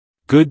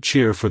Good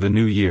cheer for the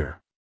new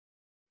year.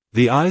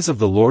 The eyes of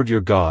the Lord your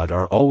God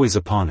are always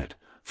upon it,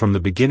 from the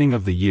beginning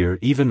of the year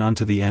even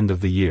unto the end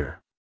of the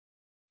year.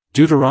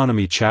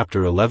 Deuteronomy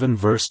chapter 11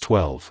 verse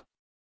 12.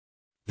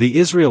 The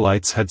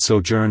Israelites had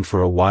sojourned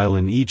for a while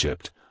in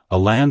Egypt, a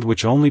land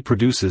which only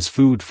produces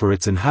food for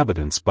its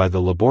inhabitants by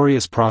the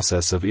laborious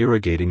process of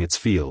irrigating its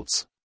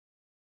fields.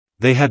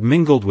 They had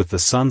mingled with the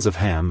sons of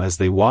Ham as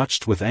they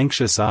watched with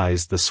anxious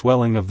eyes the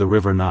swelling of the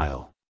river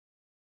Nile.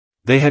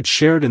 They had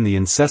shared in the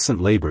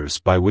incessant labors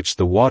by which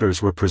the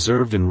waters were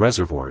preserved in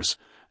reservoirs,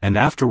 and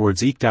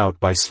afterwards eked out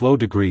by slow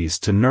degrees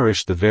to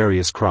nourish the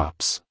various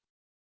crops.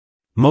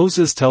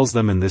 Moses tells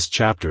them in this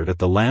chapter that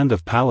the land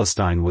of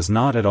Palestine was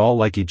not at all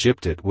like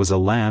Egypt. It was a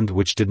land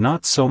which did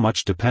not so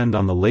much depend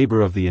on the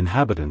labor of the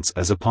inhabitants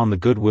as upon the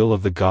goodwill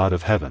of the God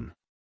of heaven.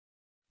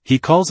 He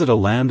calls it a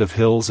land of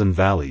hills and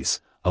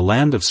valleys, a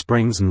land of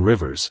springs and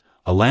rivers,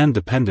 a land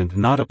dependent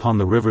not upon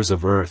the rivers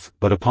of earth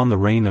but upon the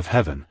rain of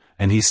heaven,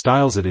 and he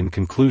styles it in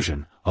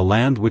conclusion, a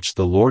land which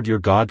the Lord your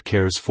God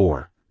cares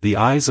for. The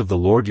eyes of the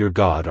Lord your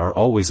God are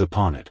always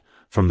upon it,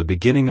 from the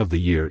beginning of the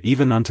year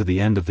even unto the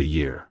end of the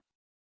year.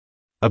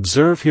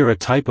 Observe here a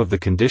type of the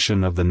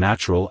condition of the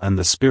natural and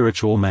the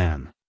spiritual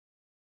man.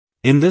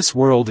 In this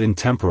world, in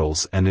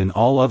temporals and in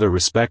all other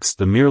respects,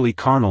 the merely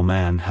carnal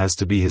man has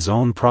to be his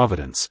own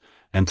providence,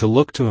 and to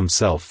look to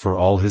himself for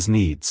all his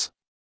needs.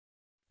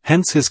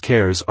 Hence his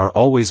cares are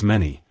always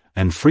many,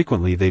 and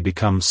frequently they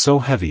become so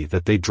heavy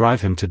that they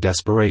drive him to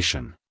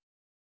desperation.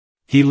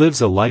 He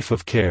lives a life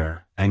of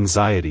care,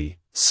 anxiety,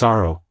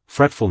 sorrow,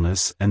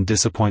 fretfulness and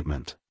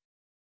disappointment.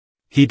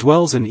 He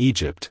dwells in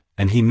Egypt,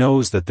 and he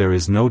knows that there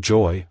is no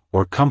joy,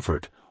 or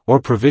comfort, or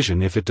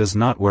provision if it does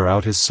not wear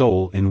out his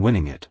soul in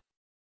winning it.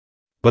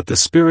 But the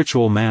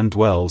spiritual man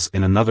dwells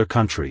in another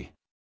country.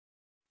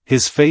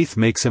 His faith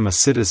makes him a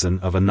citizen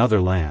of another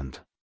land.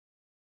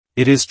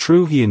 It is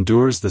true he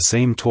endures the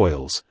same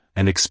toils,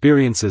 and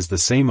experiences the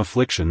same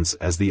afflictions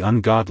as the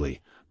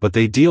ungodly, but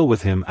they deal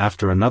with him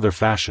after another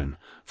fashion,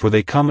 for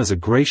they come as a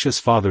gracious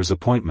Father's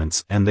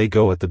appointments and they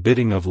go at the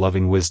bidding of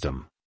loving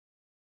wisdom.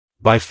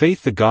 By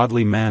faith the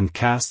godly man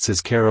casts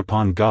his care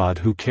upon God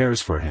who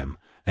cares for him,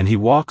 and he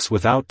walks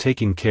without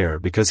taking care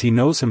because he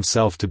knows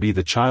himself to be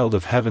the child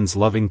of heaven's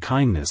loving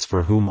kindness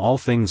for whom all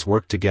things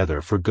work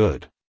together for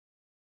good.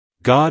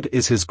 God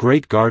is his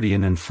great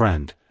guardian and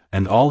friend,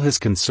 and all his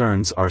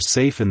concerns are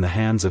safe in the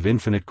hands of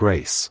infinite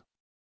grace.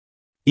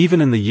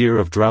 Even in the year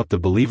of drought the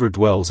believer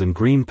dwells in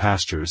green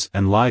pastures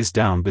and lies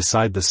down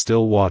beside the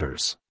still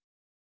waters.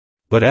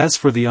 But as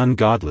for the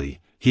ungodly,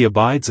 he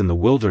abides in the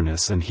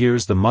wilderness and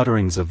hears the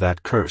mutterings of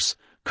that curse.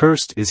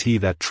 Cursed is he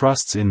that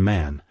trusts in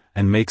man,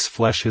 and makes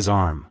flesh his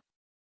arm.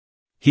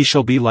 He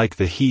shall be like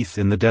the heath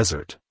in the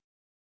desert.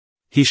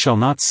 He shall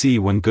not see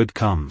when good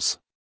comes.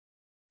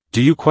 Do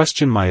you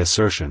question my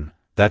assertion,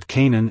 that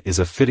Canaan is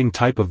a fitting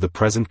type of the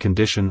present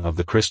condition of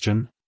the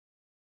Christian?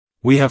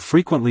 We have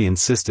frequently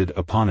insisted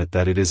upon it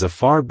that it is a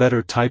far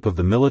better type of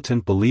the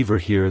militant believer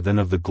here than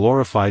of the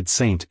glorified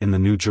saint in the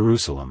New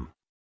Jerusalem.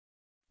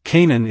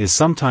 Canaan is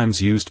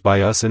sometimes used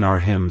by us in our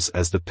hymns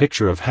as the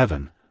picture of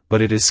heaven, but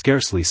it is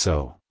scarcely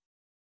so.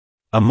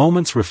 A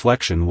moment's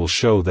reflection will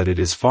show that it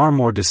is far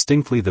more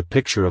distinctly the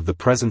picture of the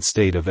present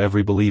state of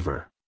every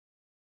believer.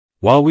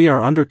 While we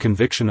are under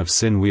conviction of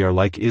sin, we are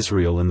like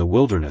Israel in the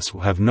wilderness, who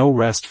have no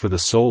rest for the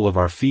sole of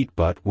our feet,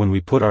 but when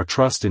we put our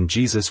trust in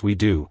Jesus we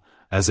do,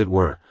 as it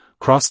were,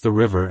 cross the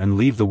river and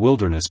leave the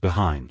wilderness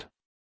behind.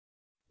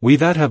 We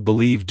that have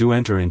believed do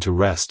enter into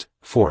rest,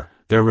 for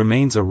there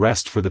remains a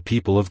rest for the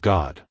people of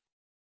God.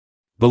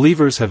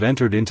 Believers have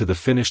entered into the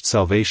finished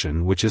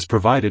salvation which is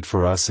provided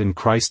for us in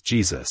Christ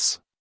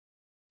Jesus.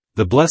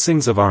 The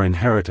blessings of our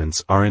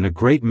inheritance are in a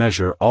great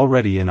measure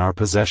already in our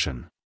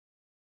possession.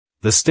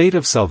 The state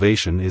of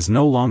salvation is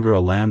no longer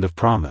a land of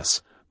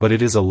promise, but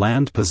it is a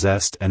land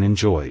possessed and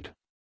enjoyed.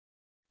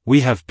 We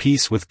have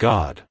peace with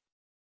God.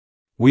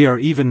 We are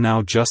even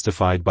now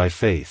justified by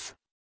faith.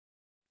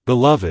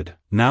 Beloved,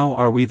 now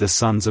are we the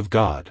sons of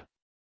God.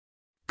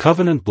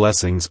 Covenant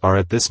blessings are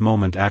at this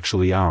moment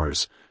actually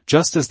ours,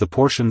 just as the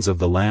portions of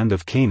the land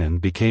of Canaan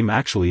became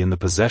actually in the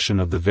possession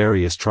of the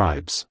various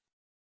tribes.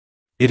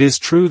 It is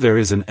true there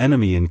is an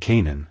enemy in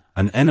Canaan,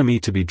 an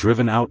enemy to be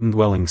driven out,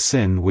 indwelling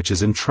sin which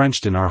is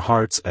entrenched in our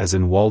hearts as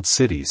in walled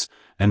cities,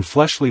 and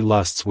fleshly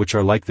lusts which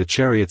are like the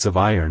chariots of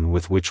iron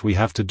with which we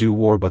have to do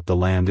war, but the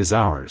land is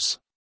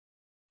ours.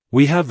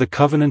 We have the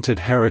covenanted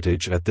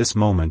heritage at this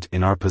moment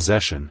in our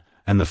possession,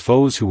 and the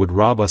foes who would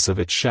rob us of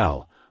it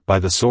shall, by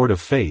the sword of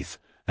faith,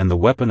 and the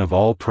weapon of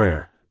all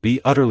prayer,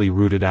 be utterly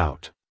rooted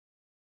out.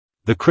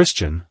 The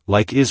Christian,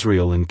 like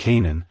Israel in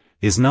Canaan,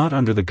 is not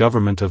under the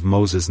government of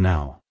Moses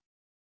now.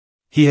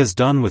 He has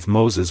done with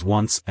Moses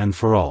once and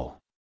for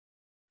all.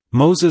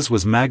 Moses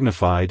was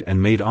magnified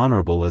and made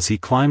honorable as he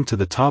climbed to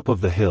the top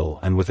of the hill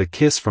and with a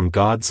kiss from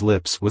God's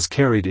lips was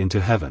carried into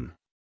heaven.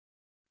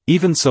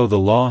 Even so the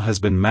law has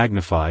been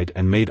magnified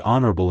and made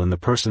honorable in the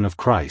person of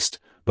Christ,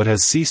 but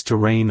has ceased to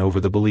reign over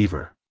the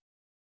believer.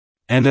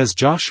 And as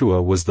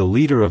Joshua was the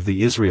leader of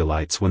the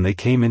Israelites when they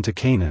came into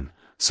Canaan,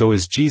 so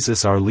is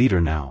Jesus our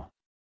leader now.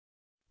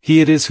 He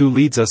it is who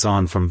leads us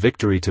on from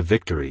victory to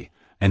victory,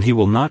 and he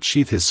will not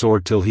sheath his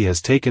sword till he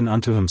has taken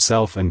unto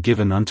himself and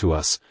given unto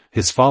us,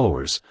 his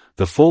followers,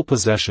 the full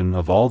possession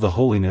of all the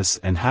holiness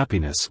and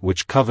happiness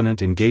which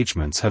covenant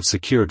engagements have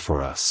secured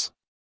for us.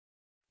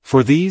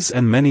 For these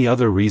and many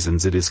other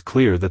reasons it is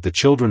clear that the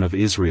children of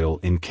Israel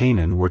in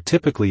Canaan were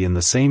typically in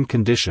the same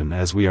condition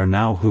as we are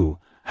now who,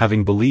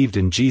 having believed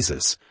in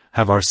Jesus,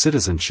 have our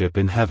citizenship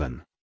in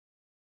heaven.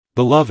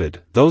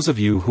 Beloved, those of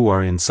you who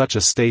are in such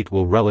a state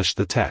will relish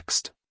the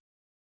text.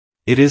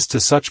 It is to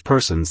such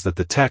persons that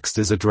the text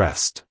is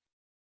addressed.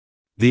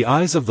 The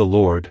eyes of the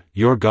Lord,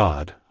 your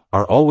God,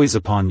 are always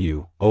upon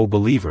you, O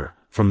believer,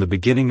 from the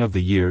beginning of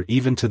the year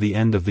even to the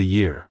end of the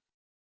year.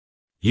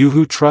 You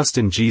who trust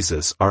in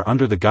Jesus are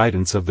under the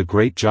guidance of the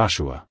great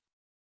Joshua.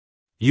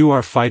 You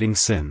are fighting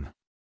sin.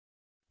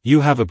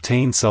 You have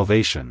obtained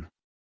salvation.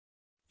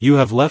 You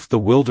have left the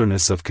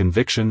wilderness of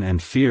conviction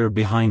and fear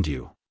behind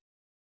you.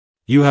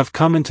 You have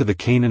come into the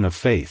Canaan of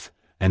faith,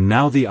 and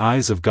now the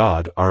eyes of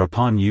God are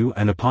upon you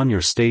and upon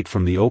your state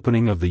from the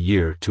opening of the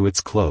year to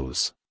its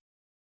close.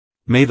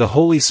 May the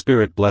Holy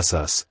Spirit bless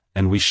us,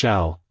 and we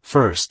shall,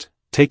 first,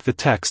 take the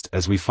text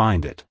as we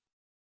find it.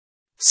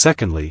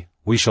 Secondly,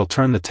 we shall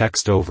turn the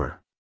text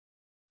over.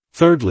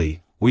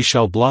 Thirdly, we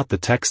shall blot the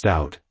text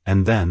out,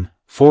 and then,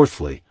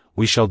 fourthly,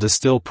 we shall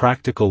distill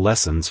practical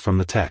lessons from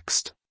the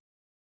text.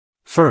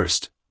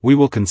 First, we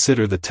will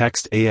consider the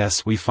text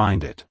as we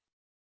find it.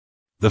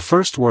 The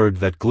first word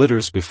that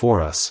glitters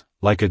before us,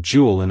 like a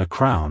jewel in a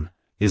crown,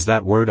 is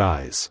that word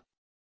eyes.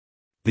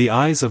 The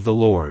eyes of the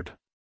Lord.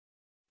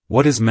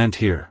 What is meant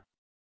here?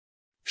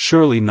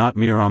 Surely not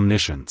mere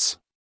omniscience.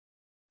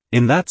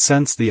 In that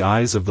sense the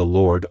eyes of the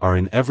Lord are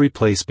in every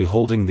place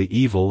beholding the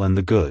evil and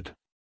the good.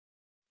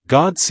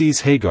 God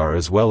sees Hagar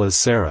as well as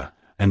Sarah,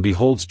 and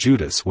beholds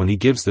Judas when he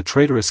gives the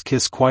traitorous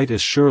kiss quite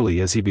as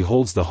surely as he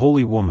beholds the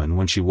holy woman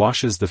when she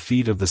washes the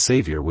feet of the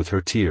Savior with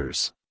her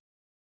tears.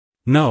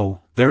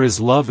 No, there is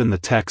love in the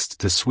text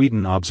to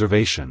sweeten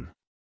observation.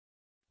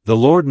 The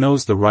Lord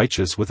knows the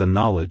righteous with a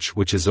knowledge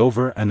which is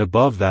over and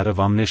above that of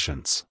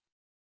omniscience.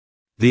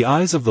 The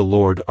eyes of the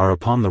Lord are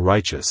upon the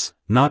righteous,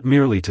 not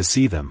merely to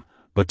see them,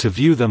 but to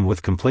view them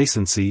with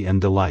complacency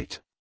and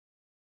delight.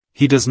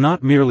 He does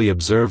not merely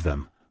observe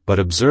them, but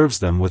observes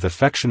them with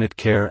affectionate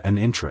care and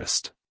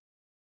interest.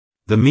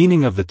 The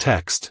meaning of the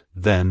text,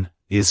 then,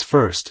 is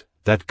first,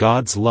 that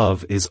God's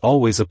love is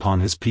always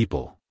upon his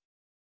people.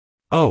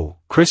 Oh,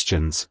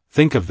 Christians,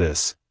 think of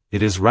this,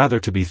 it is rather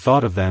to be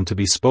thought of than to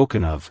be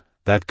spoken of,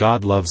 that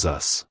God loves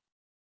us.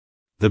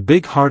 The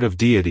big heart of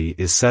deity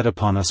is set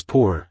upon us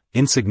poor,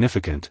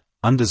 insignificant,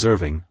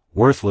 undeserving,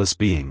 worthless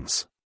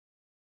beings.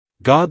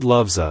 God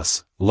loves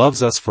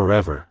us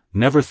forever,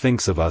 never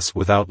thinks of us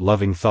without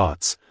loving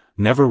thoughts,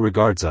 never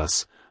regards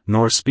us,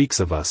 nor speaks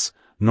of us,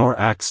 nor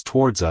acts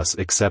towards us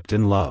except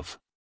in love.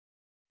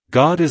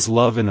 God is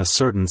love in a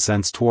certain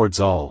sense towards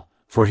all,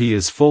 for he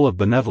is full of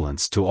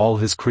benevolence to all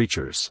his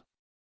creatures.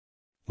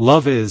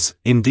 Love is,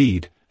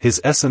 indeed, his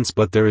essence,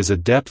 but there is a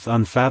depth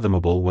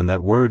unfathomable when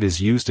that word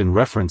is used in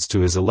reference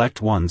to his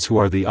elect ones who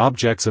are the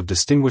objects of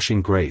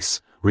distinguishing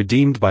grace,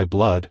 redeemed by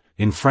blood,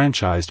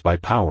 enfranchised by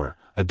power,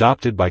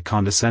 adopted by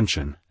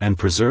condescension, and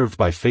preserved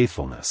by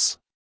faithfulness.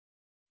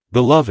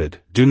 Beloved,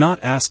 do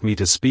not ask me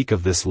to speak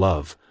of this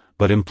love,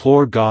 but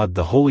implore God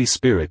the Holy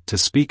Spirit to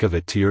speak of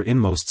it to your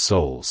inmost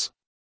souls.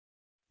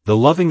 The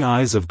loving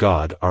eyes of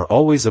God are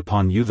always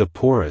upon you, the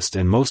poorest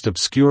and most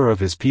obscure of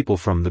his people,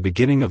 from the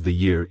beginning of the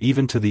year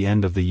even to the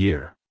end of the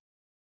year.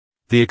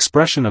 The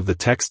expression of the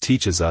text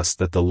teaches us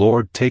that the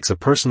Lord takes a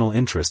personal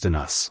interest in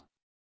us.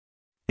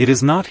 It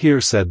is not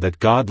here said that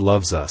God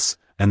loves us,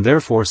 and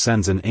therefore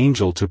sends an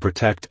angel to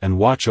protect and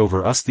watch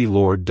over us. The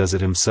Lord does it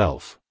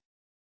himself.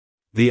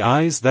 The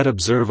eyes that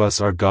observe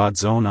us are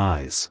God's own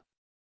eyes.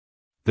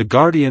 The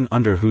guardian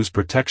under whose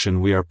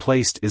protection we are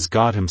placed is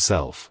God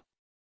himself.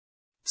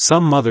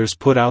 Some mothers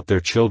put out their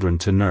children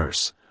to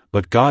nurse,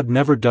 but God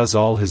never does.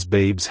 All his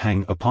babes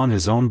hang upon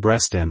his own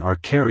breast and are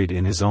carried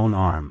in his own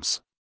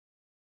arms.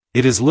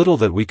 It is little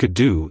that we could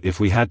do if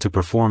we had to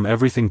perform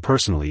everything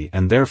personally,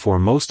 and therefore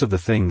most of the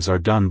things are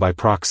done by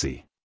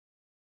proxy.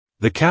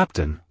 The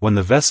captain, when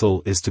the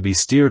vessel is to be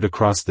steered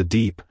across the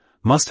deep,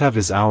 must have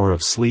his hour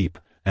of sleep,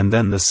 and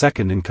then the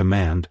second in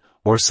command,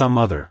 or some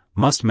other,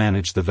 must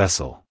manage the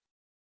vessel.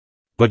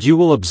 But you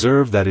will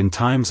observe that in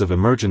times of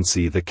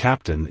emergency the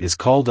captain is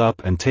called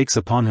up and takes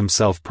upon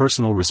himself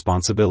personal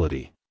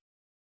responsibility.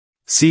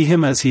 See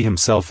him as he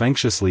himself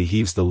anxiously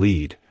heaves the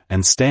lead,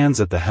 and stands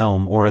at the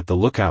helm or at the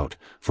lookout,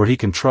 for he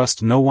can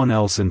trust no one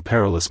else in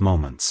perilous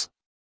moments.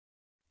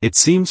 It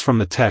seems from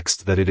the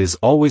text that it is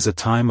always a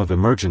time of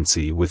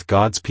emergency with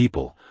God's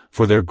people,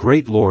 for their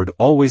great Lord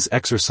always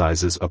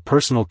exercises a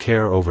personal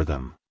care over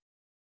them.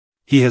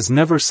 He has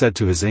never said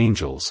to his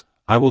angels,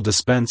 I will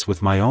dispense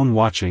with my own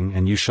watching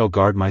and you shall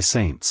guard my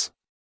saints.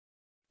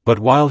 But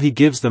while he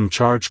gives them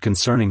charge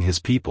concerning his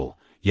people,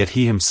 yet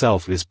he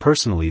himself is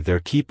personally their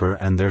keeper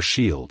and their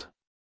shield.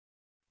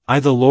 I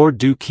the Lord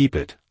do keep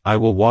it, I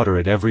will water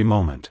it every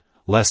moment,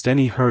 lest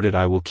any hurt it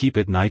I will keep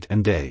it night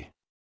and day.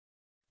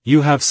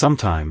 You have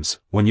sometimes,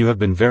 when you have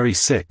been very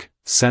sick,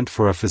 sent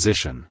for a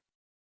physician.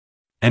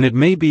 And it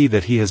may be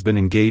that he has been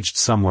engaged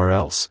somewhere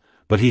else,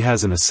 but he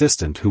has an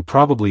assistant who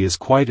probably is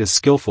quite as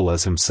skillful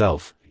as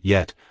himself,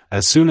 yet,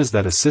 as soon as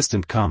that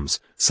assistant comes,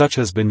 such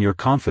has been your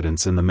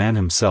confidence in the man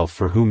himself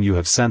for whom you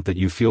have sent that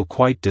you feel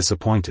quite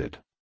disappointed.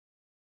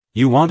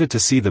 You wanted to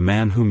see the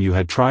man whom you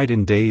had tried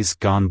in days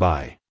gone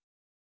by.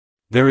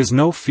 There is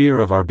no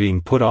fear of our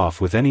being put off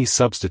with any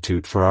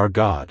substitute for our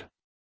God.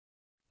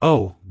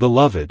 Oh,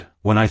 beloved,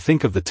 when I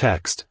think of the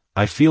text,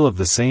 I feel of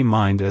the same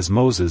mind as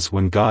Moses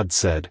when God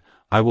said,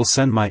 "I will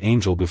send my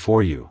angel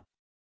before you."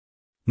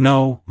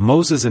 No,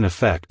 Moses in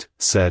effect,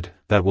 said,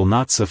 "That will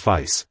not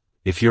suffice,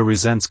 if your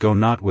resents go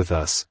not with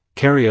us,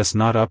 carry us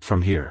not up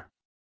from here.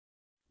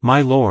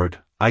 My Lord,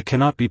 I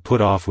cannot be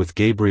put off with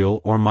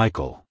Gabriel or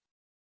Michael.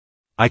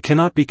 I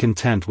cannot be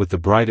content with the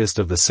brightest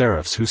of the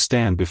seraphs who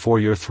stand before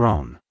your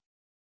throne.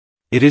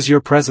 It is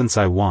your presence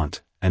I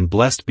want, and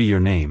blessed be your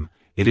name,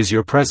 it is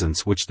your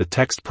presence which the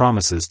text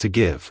promises to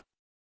give.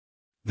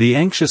 The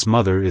anxious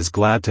mother is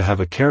glad to have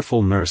a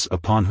careful nurse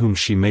upon whom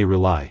she may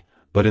rely,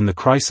 but in the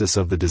crisis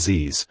of the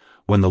disease,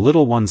 when the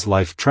little one's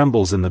life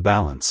trembles in the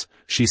balance,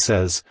 she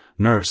says,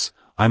 "Nurse,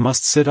 I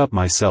must sit up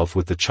myself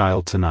with the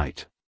child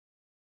tonight."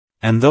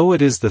 And though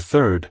it is the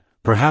third,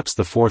 perhaps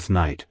the fourth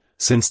night,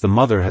 since the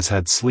mother has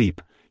had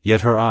sleep,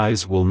 yet her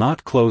eyes will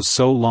not close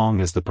so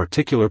long as the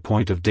particular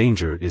point of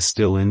danger is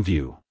still in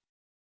view.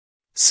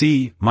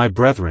 See, my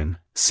brethren,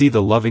 see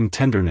the loving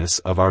tenderness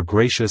of our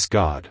gracious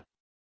God.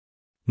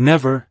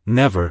 Never,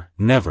 never,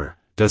 never,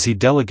 does he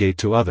delegate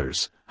to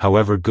others,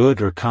 however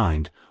good or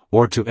kind,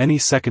 or to any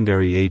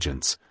secondary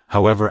agents,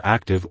 however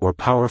active or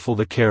powerful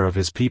the care of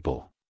his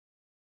people.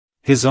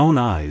 His own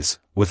eyes,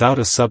 without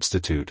a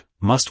substitute,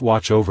 must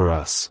watch over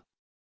us.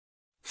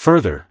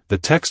 Further, the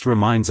text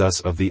reminds us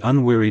of the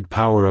unwearied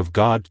power of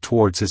God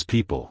towards his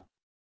people.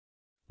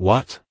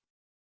 What?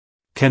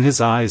 Can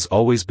his eyes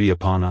always be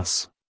upon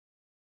us?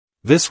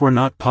 This were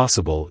not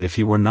possible if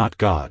he were not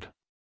God.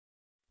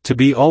 To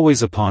be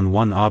always upon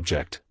one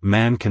object,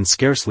 man can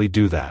scarcely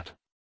do that.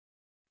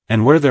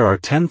 And where there are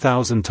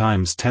 10,000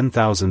 times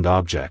 10,000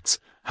 objects,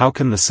 how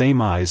can the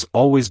same eyes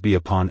always be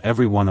upon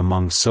every one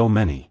among so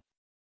many?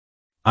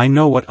 I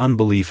know what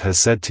unbelief has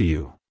said to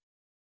you.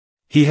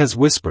 He has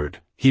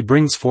whispered, he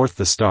brings forth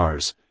the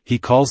stars, he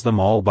calls them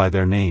all by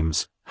their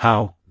names.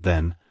 How,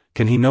 then,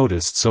 can he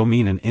notice so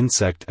mean an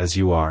insect as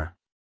you are?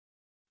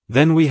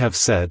 Then we have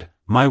said,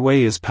 my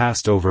way is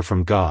passed over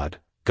from God,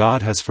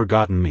 God has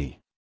forgotten me.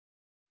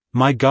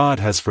 My God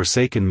has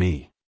forsaken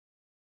me.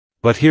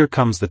 But here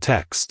comes the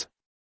text.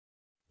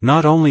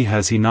 Not only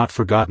has he not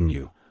forgotten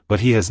you,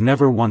 but he has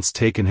never once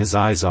taken his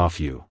eyes off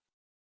you.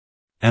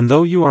 And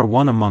though you are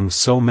one among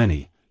so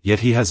many, yet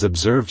he has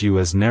observed you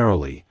as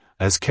narrowly,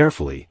 as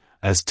carefully,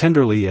 as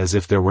tenderly as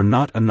if there were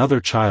not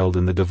another child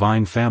in the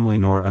divine family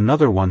nor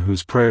another one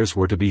whose prayers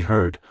were to be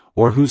heard,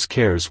 or whose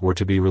cares were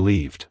to be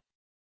relieved.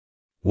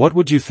 What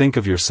would you think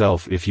of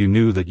yourself if you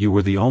knew that you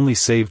were the only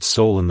saved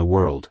soul in the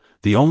world,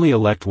 the only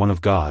elect one of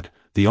God,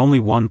 the only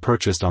one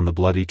purchased on the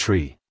bloody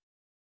tree?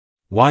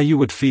 Why you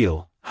would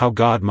feel, how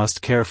God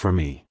must care for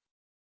me.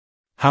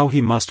 How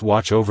he must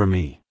watch over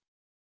me.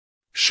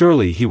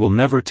 Surely he will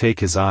never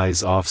take his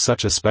eyes off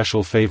such a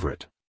special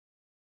favorite.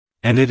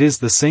 And it is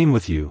the same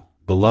with you,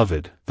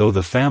 beloved, though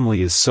the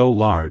family is so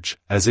large,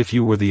 as if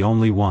you were the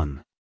only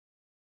one.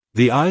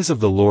 The eyes of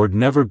the Lord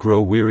never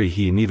grow weary,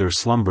 he neither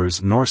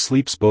slumbers nor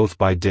sleeps, both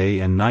by day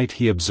and night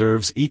he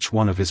observes each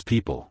one of his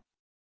people.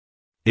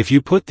 If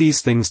you put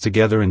these things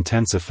together,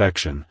 intense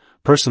affection,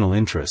 personal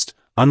interest,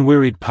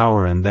 unwearied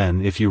power, and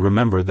then if you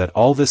remember that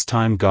all this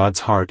time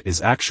God's heart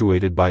is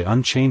actuated by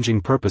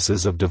unchanging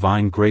purposes of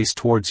divine grace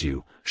towards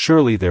you,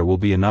 surely there will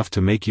be enough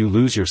to make you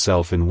lose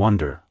yourself in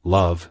wonder,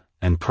 love,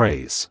 and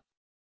praise.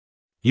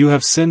 You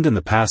have sinned in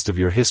the past of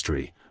your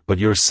history, but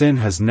your sin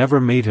has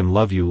never made him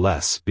love you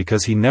less,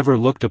 because he never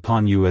looked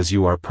upon you as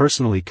you are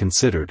personally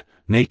considered,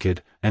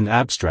 naked, and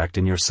abstract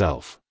in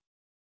yourself.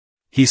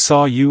 He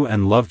saw you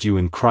and loved you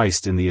in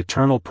Christ in the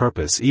eternal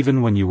purpose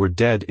even when you were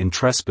dead in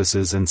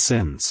trespasses and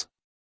sins.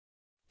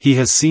 He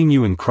has seen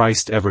you in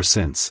Christ ever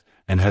since,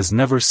 and has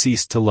never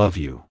ceased to love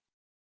you.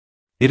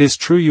 It is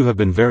true you have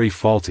been very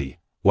faulty,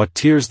 what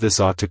tears this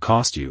ought to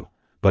cost you,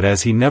 but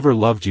as he never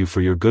loved you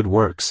for your good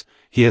works,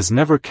 he has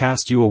never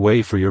cast you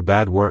away for your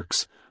bad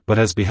works, but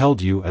has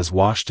beheld you as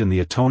washed in the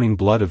atoning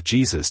blood of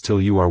Jesus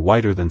till you are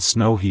whiter than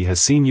snow. He has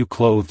seen you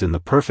clothed in the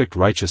perfect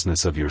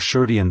righteousness of your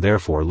surety, and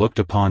therefore looked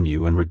upon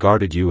you and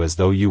regarded you as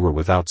though you were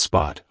without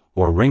spot,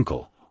 or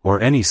wrinkle, or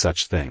any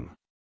such thing.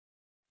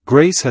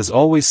 Grace has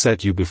always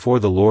set you before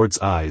the Lord's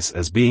eyes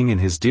as being in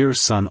his dear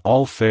Son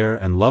all fair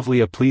and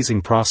lovely, a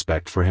pleasing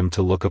prospect for him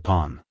to look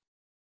upon.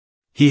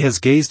 He has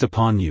gazed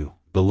upon you,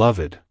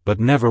 beloved, but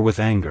never with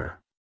anger.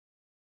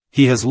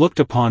 He has looked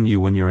upon you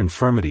when your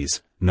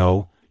infirmities,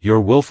 no, your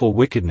willful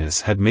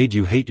wickedness had made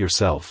you hate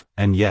yourself,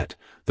 and yet,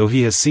 though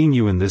he has seen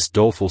you in this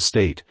doleful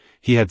state,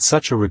 he had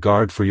such a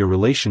regard for your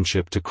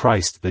relationship to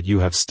Christ that you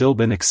have still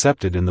been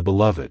accepted in the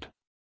Beloved.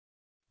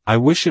 I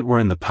wish it were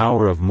in the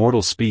power of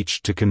mortal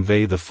speech to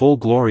convey the full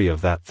glory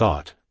of that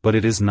thought, but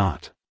it is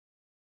not.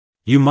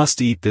 You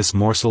must eat this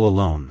morsel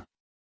alone.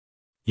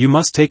 You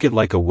must take it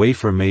like a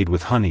wafer made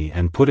with honey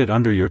and put it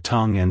under your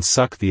tongue and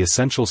suck the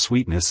essential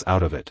sweetness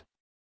out of it.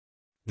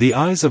 The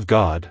eyes of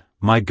God,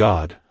 my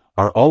God,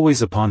 are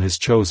always upon his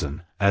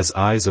chosen, as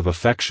eyes of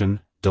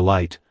affection,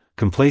 delight,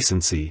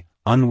 complacency,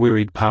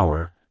 unwearied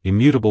power,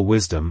 immutable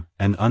wisdom,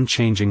 and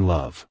unchanging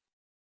love.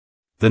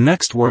 The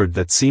next word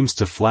that seems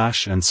to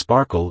flash and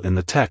sparkle in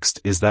the text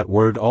is that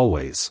word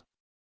always.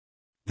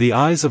 The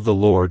eyes of the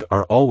Lord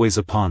are always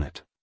upon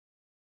it.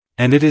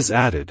 And it is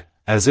added,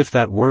 as if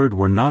that word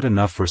were not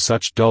enough for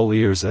such dull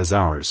ears as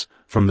ours,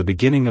 from the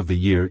beginning of the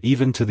year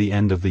even to the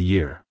end of the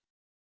year.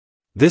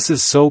 This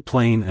is so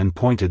plain and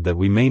pointed that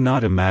we may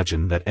not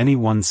imagine that any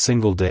one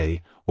single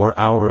day, or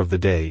hour of the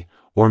day,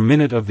 or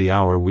minute of the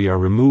hour we are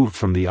removed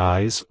from the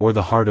eyes or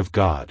the heart of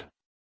God.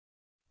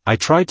 I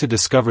tried to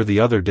discover the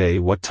other day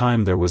what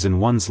time there was in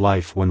one's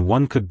life when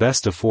one could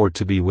best afford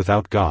to be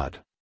without God.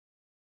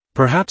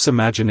 Perhaps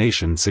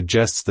imagination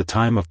suggests the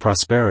time of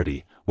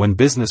prosperity, when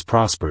business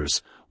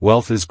prospers,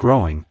 wealth is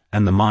growing,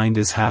 and the mind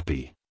is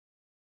happy.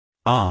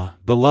 Ah,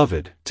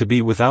 beloved, to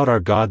be without our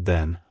God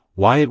then,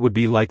 why it would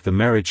be like the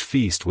marriage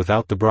feast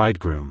without the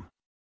bridegroom.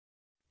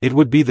 It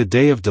would be the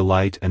day of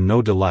delight and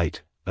no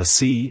delight, a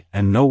sea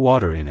and no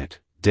water in it,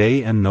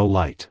 day and no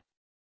light.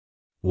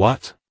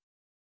 What?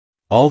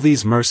 All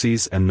these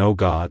mercies and no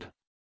God?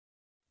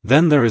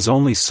 Then there is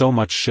only so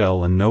much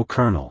shell and no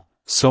kernel,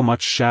 so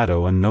much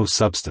shadow and no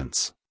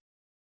substance.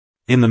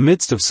 In the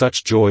midst of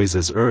such joys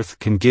as earth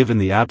can give in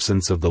the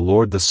absence of the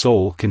Lord, the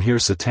soul can hear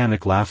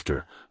satanic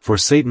laughter, for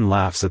Satan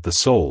laughs at the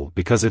soul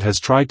because it has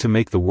tried to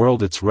make the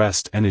world its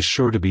rest and is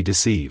sure to be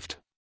deceived.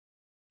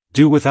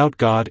 Do without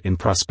God in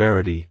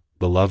prosperity,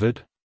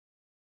 beloved?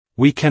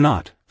 We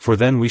cannot, for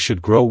then we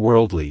should grow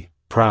worldly,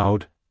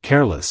 proud,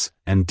 careless,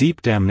 and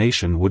deep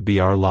damnation would be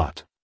our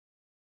lot.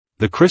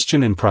 The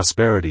Christian in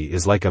prosperity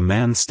is like a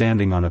man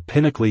standing on a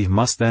pinnacle. He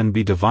must then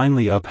be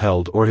divinely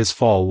upheld or his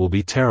fall will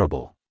be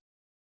terrible.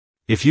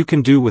 If you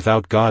can do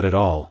without God at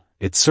all,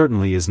 it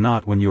certainly is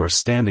not when you are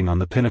standing on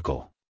the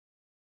pinnacle.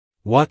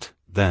 What,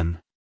 then?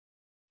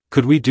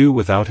 Could we do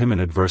without him in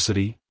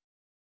adversity?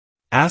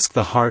 Ask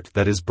the heart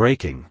that is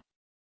breaking.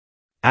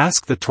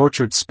 Ask the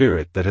tortured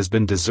spirit that has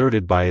been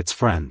deserted by its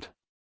friend.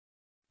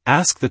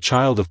 Ask the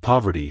child of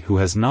poverty who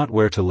has not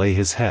where to lay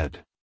his head.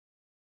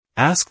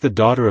 Ask the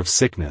daughter of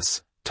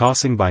sickness,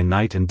 tossing by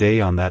night and day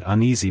on that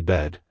uneasy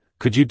bed,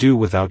 could you do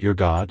without your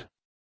God?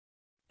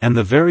 And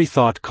the very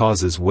thought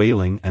causes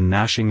wailing and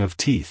gnashing of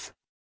teeth.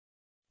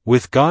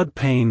 With God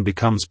pain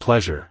becomes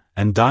pleasure,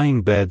 and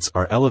dying beds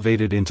are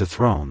elevated into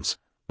thrones,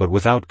 but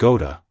without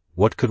God,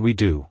 what could we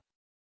do?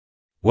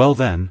 Well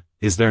then,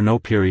 is there no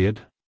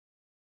period?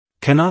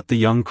 Cannot the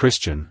young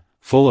Christian,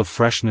 full of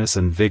freshness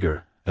and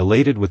vigor,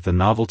 elated with the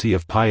novelty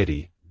of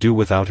piety, do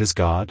without his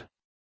God?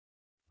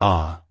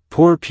 Ah,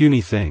 poor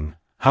puny thing,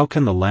 how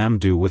can the lamb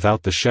do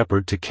without the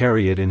shepherd to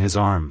carry it in his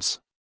arms?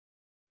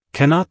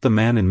 Cannot the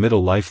man in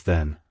middle life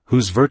then,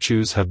 whose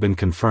virtues have been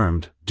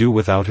confirmed, do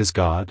without his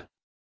God?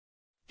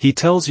 He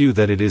tells you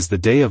that it is the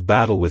day of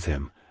battle with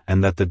him,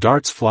 and that the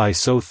darts fly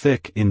so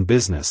thick in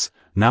business,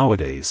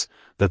 nowadays,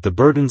 that the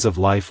burdens of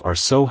life are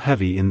so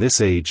heavy in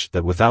this age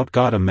that without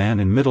God a man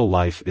in middle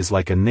life is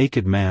like a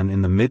naked man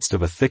in the midst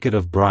of a thicket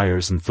of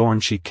briars and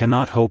thorns. He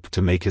cannot hope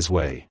to make his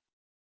way.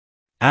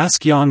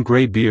 Ask yon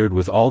grey beard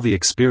with all the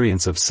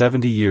experience of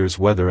 70 years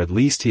whether at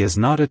least he has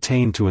not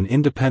attained to an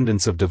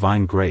independence of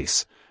divine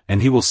grace,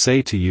 and he will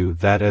say to you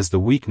that as the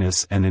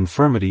weakness and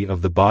infirmity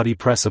of the body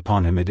press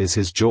upon him, it is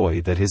his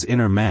joy that his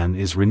inner man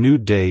is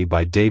renewed day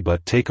by day.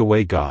 But take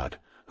away God,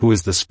 who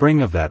is the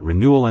spring of that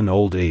renewal, and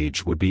old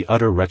age would be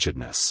utter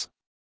wretchedness.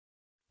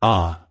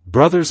 Ah,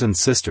 brothers and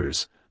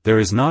sisters, there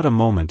is not a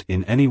moment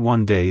in any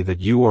one day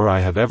that you or I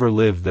have ever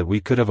lived that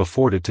we could have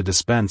afforded to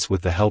dispense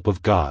with the help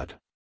of God.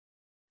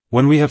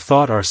 When we have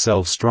thought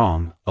ourselves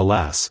strong,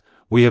 alas,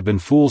 we have been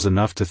fools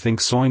enough to think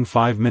so in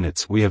 5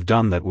 minutes we have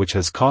done that which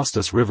has cost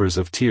us rivers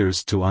of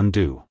tears to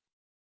undo.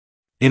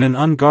 In an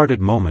unguarded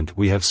moment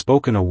we have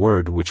spoken a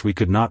word which we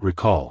could not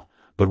recall,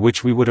 but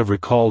which we would have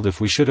recalled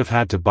if we should have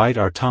had to bite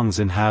our tongues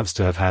in halves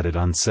to have had it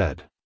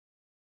unsaid.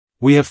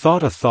 We have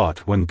thought a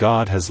thought when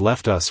God has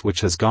left us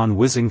which has gone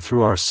whizzing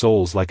through our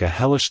souls like a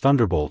hellish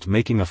thunderbolt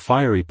making a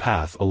fiery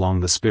path along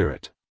the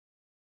spirit.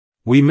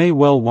 We may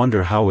well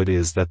wonder how it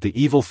is that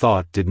the evil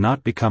thought did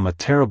not become a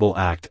terrible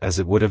act as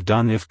it would have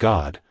done if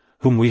God,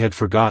 whom we had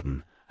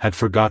forgotten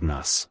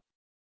us.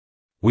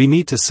 We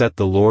need to set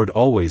the Lord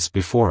always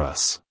before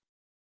us.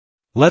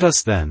 Let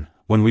us then,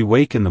 when we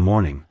wake in the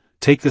morning,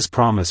 take this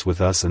promise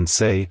with us and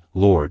say,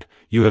 Lord,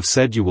 you have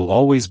said you will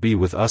always be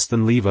with us,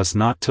 then leave us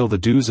not till the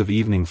dews of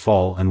evening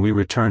fall and we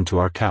return to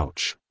our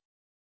couch.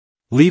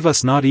 Leave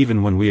us not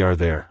even when we are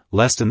there,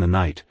 lest in the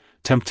night,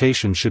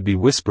 temptation should be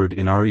whispered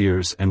in our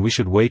ears and we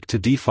should wake to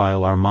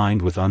defile our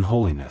mind with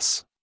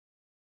unholiness.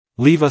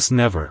 Leave us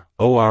never,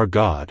 O our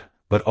God,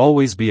 but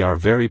always be our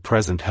very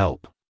present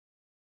help.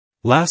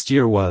 Last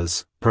year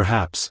was,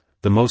 perhaps,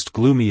 the most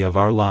gloomy of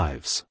our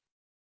lives.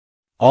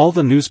 All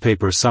the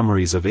newspaper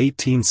summaries of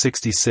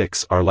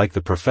 1866 are like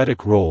the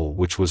prophetic roll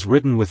which was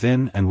written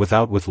within and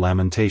without with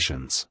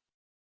lamentations.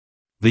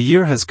 The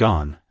year has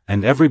gone,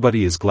 and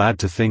everybody is glad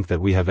to think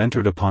that we have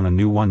entered upon a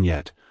new one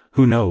yet.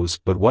 Who knows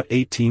but what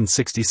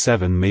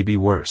 1867 may be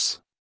worse?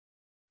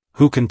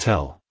 Who can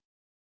tell?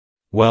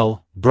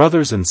 Well,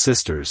 brothers and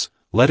sisters,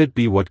 let it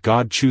be what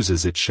God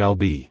chooses it shall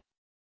be.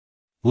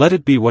 Let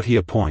it be what He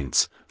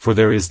appoints, for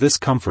there is this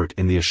comfort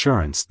in the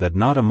assurance that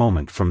not a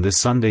moment from this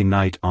Sunday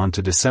night on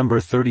to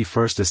December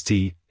 31st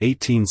St.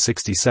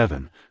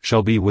 1867,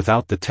 shall be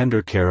without the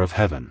tender care of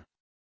heaven.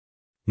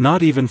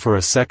 Not even for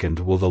a second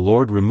will the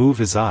Lord remove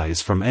His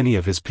eyes from any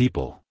of His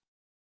people.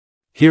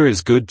 Here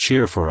is good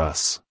cheer for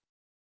us.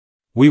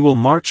 We will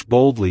march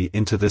boldly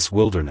into this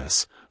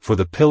wilderness, for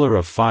the pillar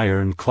of fire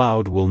and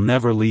cloud will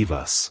never leave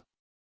us.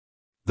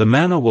 The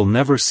manna will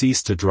never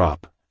cease to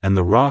drop, and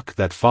the rock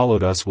that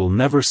followed us will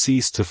never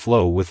cease to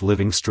flow with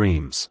living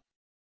streams.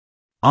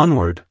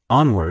 Onward,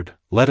 onward,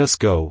 let us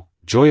go,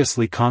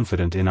 joyously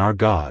confident in our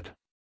God.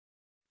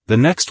 The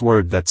next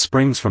word that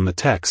springs from the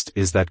text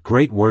is that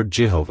great word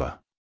Jehovah.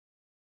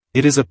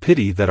 It is a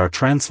pity that our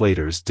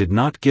translators did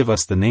not give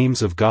us the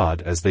names of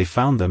God as they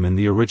found them in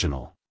the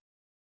original.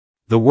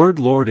 The word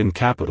Lord in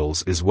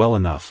capitals is well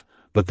enough,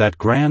 but that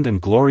grand and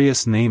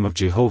glorious name of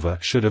Jehovah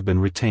should have been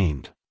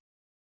retained.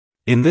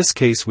 In this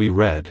case we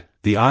read,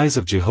 "The eyes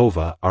of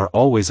Jehovah are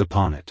always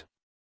upon it."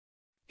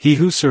 He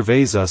who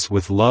surveys us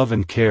with love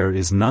and care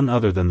is none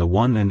other than the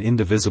one and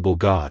indivisible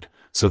God,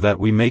 so that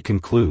we may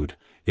conclude,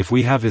 if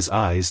we have His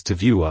eyes to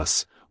view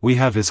us, we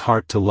have His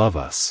heart to love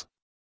us.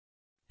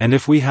 And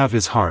if we have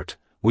His heart,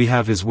 we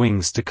have His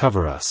wings to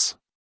cover us.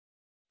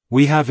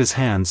 We have His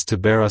hands to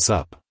bear us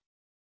up.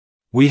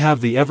 We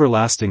have the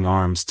everlasting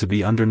arms to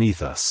be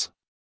underneath us.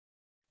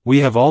 We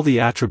have all the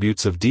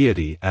attributes of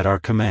deity at our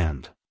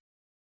command.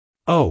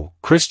 Oh,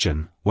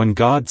 Christian, when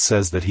God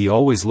says that He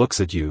always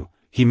looks at you,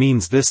 He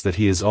means this, that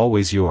He is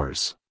always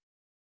yours.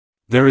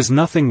 There is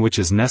nothing which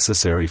is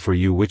necessary for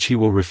you which He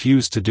will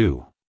refuse to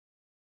do.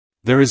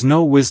 There is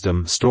no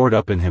wisdom stored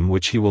up in Him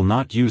which He will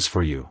not use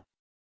for you.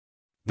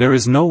 There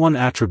is no one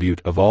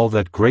attribute of all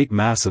that great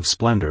mass of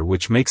splendor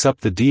which makes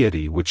up the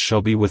deity which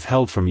shall be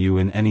withheld from you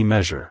in any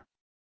measure.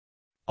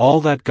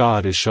 All that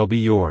God is shall be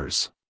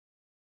yours.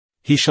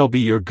 He shall be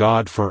your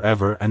God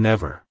forever and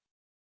ever.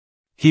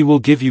 He will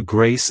give you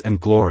grace and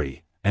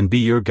glory, and be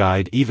your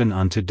guide even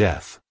unto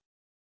death.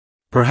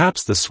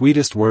 Perhaps the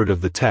sweetest word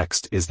of the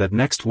text is that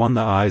next one,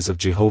 the eyes of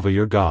Jehovah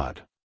your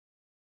God.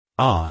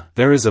 Ah,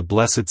 there is a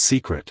blessed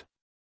secret.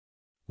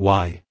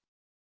 Why?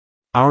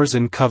 Ours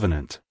in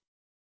covenant.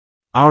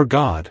 Our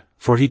God,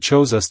 for He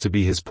chose us to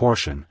be His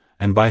portion,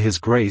 and by His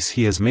grace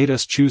He has made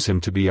us choose Him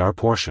to be our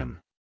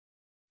portion.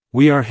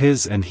 We are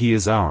His and He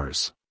is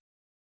ours.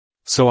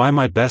 So I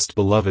my best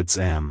beloved's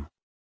am.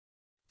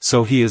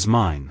 So He is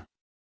mine.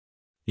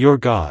 Your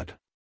God.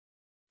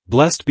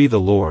 Blessed be the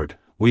Lord,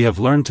 we have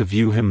learned to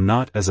view Him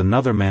not as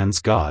another man's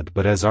God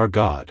but as our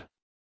God.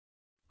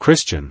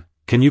 Christian,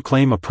 can you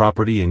claim a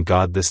property in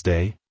God this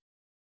day?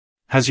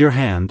 Has your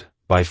hand,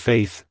 by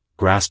faith,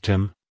 grasped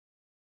Him?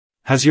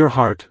 Has your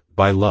heart,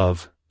 by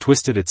love,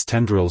 twisted its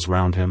tendrils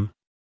round Him?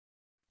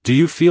 Do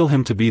you feel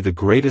Him to be the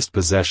greatest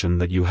possession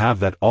that you have,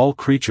 that all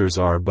creatures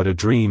are but a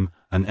dream,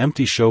 an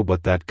empty show,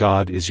 but that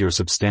God is your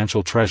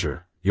substantial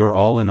treasure, your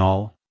all in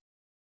all?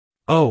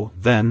 Oh,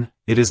 then,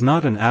 it is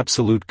not an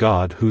absolute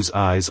God whose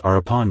eyes are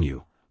upon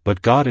you,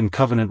 but God in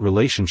covenant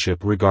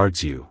relationship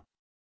regards you.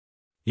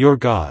 Your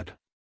God.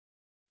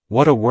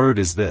 What a word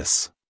is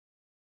this!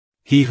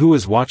 He who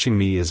is watching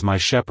me is my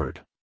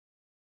shepherd.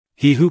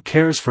 He who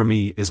cares for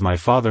me is my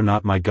Father,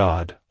 not my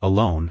God,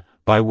 alone,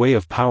 by way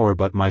of power,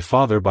 but my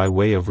Father by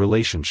way of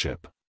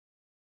relationship.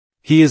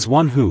 He is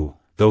one who,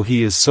 though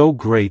He is so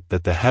great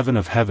that the heaven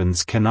of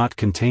heavens cannot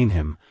contain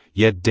Him,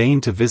 yet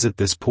deigned to visit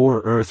this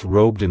poor earth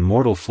robed in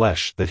mortal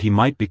flesh that He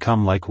might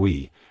become like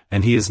we,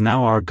 and He is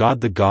now our God,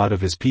 the God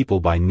of His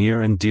people by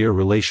near and dear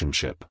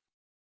relationship.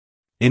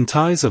 In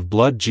ties of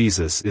blood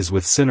Jesus is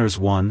with sinners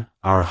one,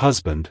 our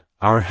husband,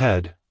 our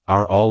head,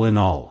 our all in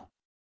all.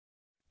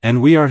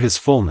 And we are His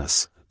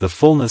fullness, the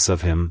fullness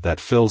of Him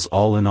that fills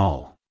all in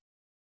all.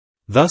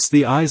 Thus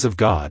the eyes of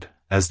God,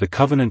 as the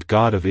covenant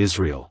God of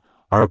Israel,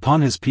 are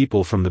upon His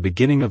people from the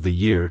beginning of the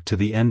year to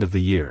the end of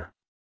the year.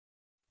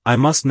 I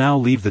must now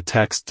leave the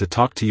text to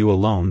talk to you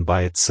alone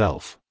by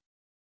itself.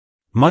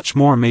 Much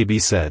more may be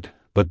said,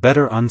 but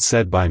better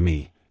unsaid by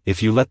me,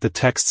 if you let the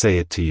text say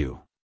it to you.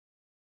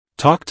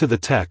 Talk to the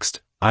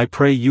text, I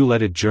pray you,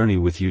 let it journey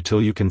with you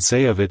till you can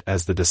say of it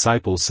as the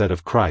disciples said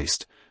of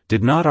Christ,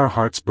 did not our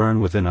hearts burn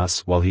within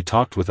us while He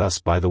talked with us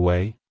by the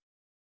way?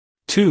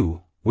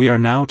 2. We are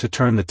now to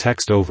turn the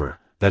text over,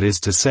 that is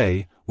to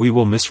say, we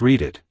will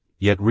misread it,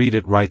 yet read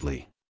it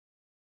rightly.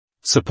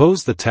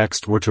 Suppose the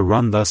text were to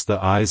run thus: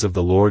 the eyes of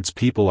the Lord's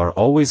people are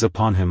always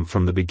upon Him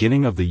from the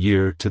beginning of the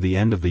year to the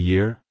end of the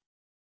year.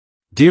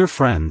 Dear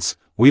friends,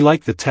 we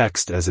like the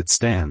text as it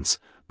stands,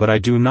 but I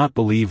do not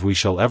believe we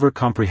shall ever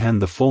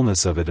comprehend the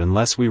fullness of it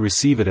unless we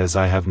receive it as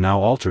I have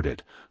now altered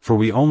it, for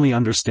we only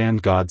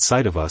understand God's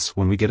sight of us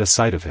when we get a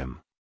sight of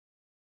him.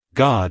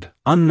 God,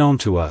 unknown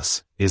to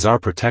us, is our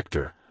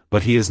protector,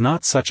 but he is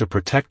not such a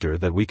protector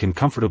that we can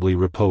comfortably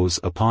repose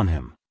upon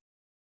him.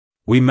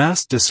 We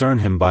must discern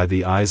him by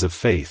the eyes of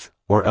faith,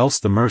 or else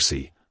the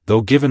mercy,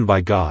 though given by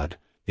God,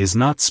 is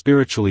not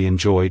spiritually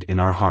enjoyed in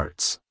our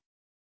hearts.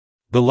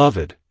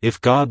 Beloved,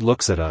 if God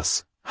looks at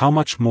us, how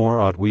much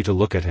more ought we to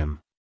look at him?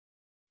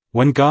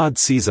 When God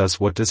sees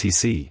us, what does he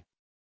see?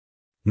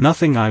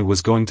 Nothing. I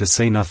was going to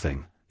say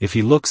nothing, if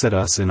he looks at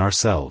us in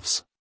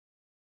ourselves.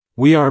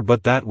 We are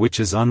but that which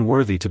is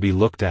unworthy to be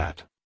looked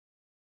at.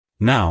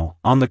 Now,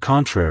 on the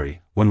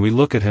contrary, when we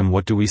look at him,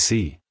 what do we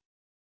see?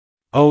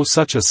 Oh,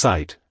 such a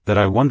sight, that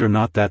I wonder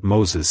not that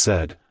Moses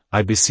said,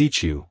 I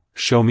beseech you,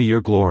 show me your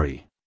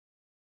glory.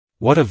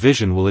 What a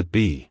vision will it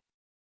be!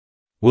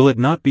 Will it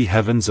not be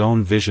heaven's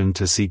own vision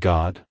to see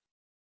God?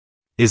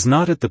 Is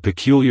not it the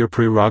peculiar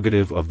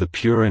prerogative of the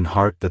pure in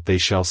heart that they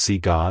shall see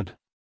God?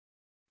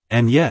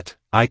 And yet,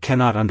 I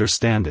cannot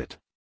understand it.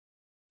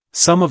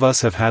 Some of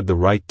us have had the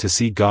right to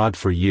see God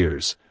for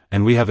years,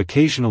 and we have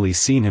occasionally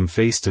seen him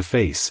face to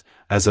face,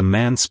 as a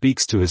man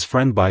speaks to his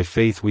friend by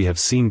faith. We have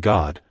seen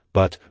God,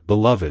 but,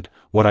 beloved,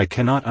 what I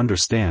cannot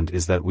understand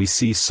is that we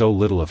see so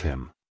little of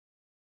him.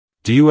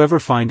 Do you ever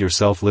find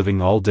yourself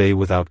living all day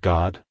without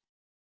God?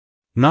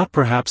 Not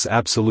perhaps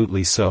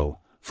absolutely so,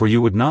 for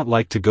you would not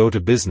like to go to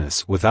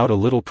business without a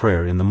little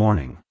prayer in the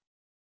morning.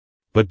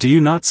 But do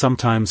you not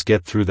sometimes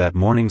get through that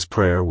morning's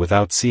prayer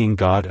without seeing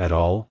God at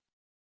all?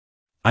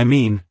 I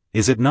mean,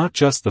 is it not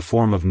just the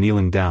form of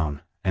kneeling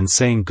down, and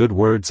saying good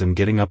words and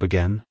getting up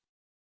again?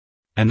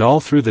 And all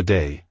through the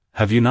day,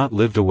 have you not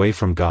lived away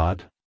from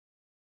God?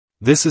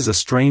 This is a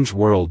strange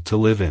world to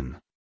live in.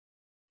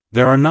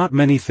 There are not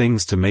many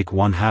things to make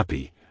one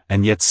happy,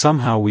 and yet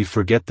somehow we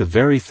forget the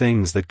very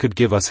things that could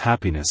give us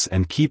happiness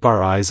and keep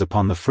our eyes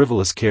upon the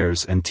frivolous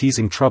cares and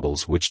teasing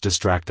troubles which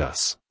distract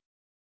us.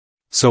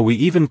 So we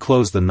even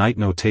close the night.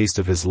 No taste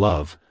of his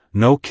love,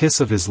 no kiss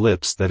of his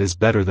lips that is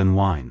better than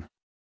wine.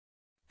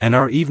 And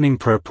our evening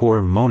prayer,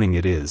 poor moaning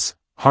it is,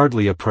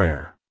 hardly a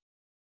prayer.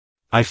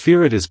 I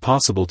fear it is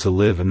possible to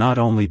live not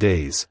only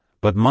days,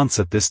 but months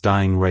at this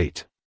dying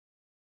rate.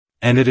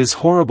 And it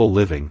is horrible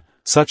living,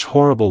 such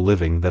horrible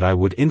living that I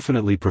would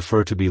infinitely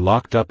prefer to be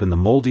locked up in the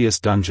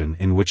moldiest dungeon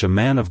in which a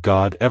man of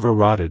God ever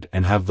rotted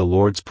and have the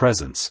Lord's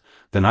presence,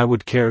 than I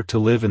would care to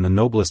live in the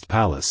noblest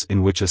palace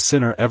in which a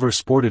sinner ever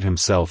sported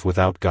himself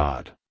without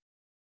God.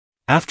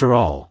 After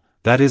all,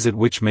 that is it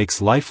which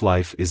makes life.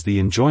 Life is the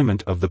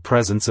enjoyment of the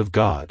presence of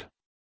God.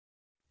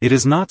 It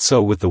is not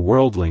so with the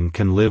worldling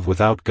can live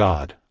without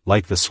God,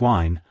 like the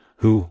swine,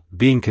 who,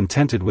 being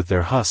contented with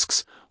their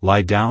husks,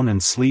 lie down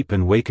and sleep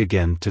and wake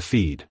again to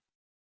feed.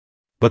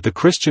 But the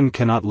Christian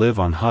cannot live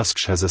on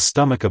husks. Has a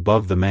stomach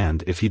above the man.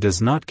 If he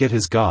does not get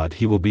his God,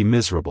 he will be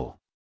miserable.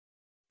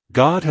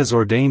 God has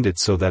ordained it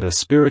so that a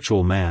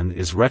spiritual man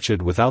is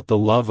wretched without the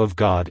love of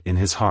God in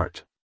his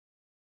heart.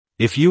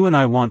 If you and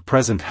I want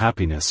present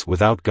happiness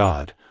without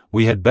God,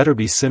 we had better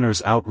be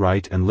sinners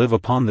outright and live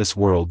upon this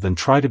world than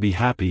try to be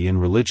happy in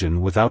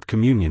religion without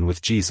communion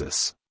with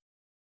Jesus.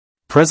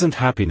 Present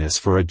happiness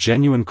for a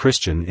genuine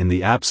Christian in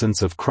the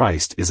absence of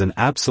Christ is an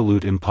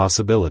absolute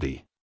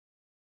impossibility.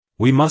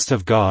 We must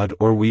have God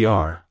or we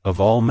are,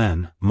 of all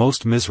men,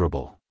 most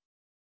miserable.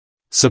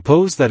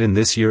 Suppose that in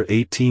this year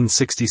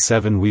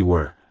 1867 we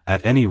were,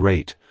 at any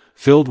rate,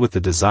 filled with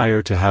the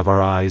desire to have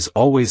our eyes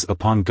always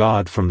upon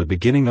God from the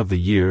beginning of the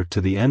year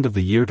to the end of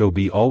the year, to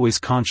be always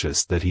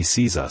conscious that he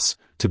sees us,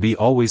 to be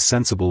always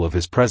sensible of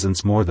his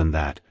presence. More than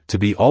that, to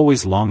be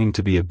always longing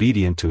to be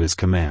obedient to his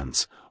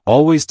commands,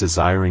 always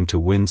desiring to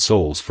win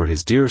souls for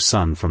his dear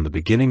Son from the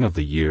beginning of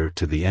the year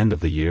to the end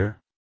of the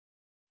year.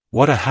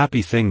 What a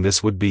happy thing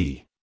this would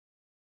be!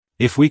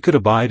 If we could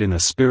abide in a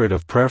spirit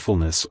of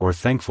prayerfulness or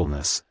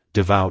thankfulness,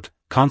 devout,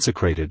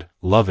 consecrated,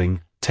 loving,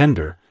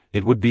 tender,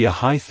 it would be a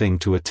high thing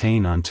to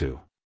attain unto.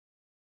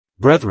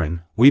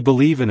 Brethren, we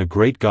believe in a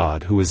great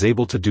God who is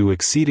able to do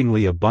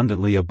exceedingly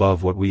abundantly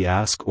above what we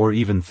ask or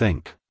even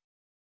think.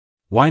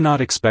 Why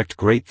not expect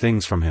great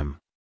things from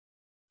him?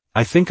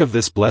 I think of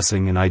this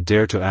blessing and I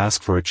dare to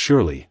ask for it.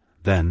 Surely,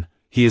 then,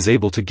 he is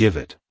able to give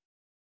it.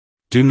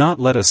 Do not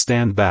let us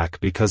stand back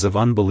because of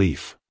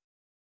unbelief.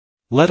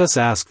 Let us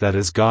ask that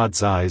as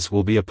God's eyes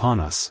will be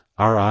upon us,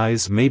 our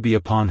eyes may be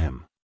upon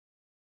him.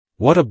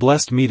 What a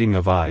blessed meeting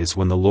of eyes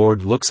when the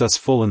Lord looks us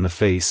full in the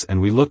face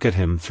and we look at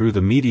him through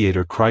the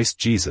mediator Christ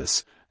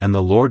Jesus, and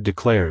the Lord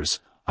declares,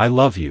 I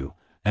love you,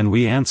 and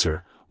we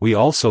answer, we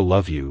also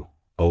love you,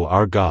 O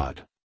our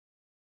God.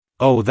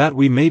 Oh, that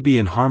we may be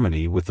in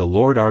harmony with the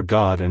Lord our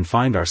God and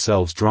find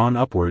ourselves drawn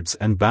upwards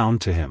and bound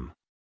to him.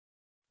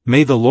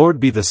 May the Lord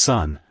be the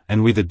sun,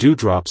 and we the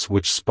dewdrops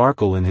which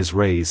sparkle in his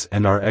rays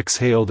and are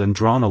exhaled and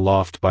drawn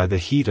aloft by the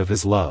heat of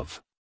his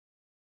love.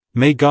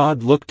 May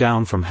God look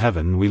down from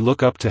heaven, we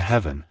look up to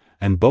heaven,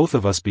 and both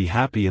of us be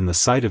happy in the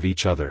sight of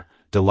each other,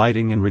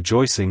 delighting and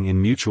rejoicing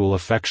in mutual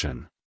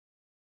affection.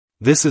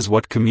 This is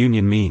what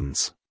communion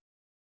means.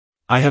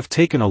 I have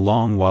taken a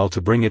long while to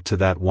bring it to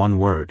that one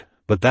word,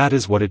 but that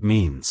is what it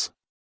means.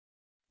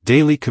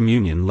 Daily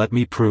communion let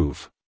me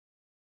prove.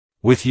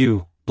 With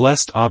you,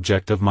 blessed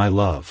object of my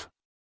love.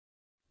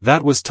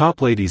 That was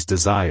Toplady's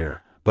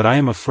desire, but I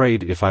am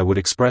afraid if I would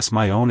express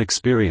my own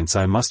experience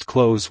I must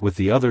close with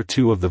the other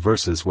two of the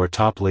verses where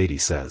Toplady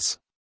says,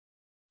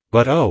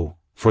 "But oh,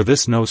 for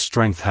this no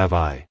strength have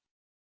I.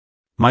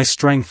 My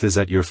strength is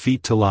at your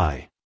feet to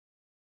lie."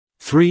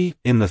 3.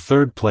 In the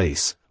third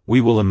place, we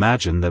will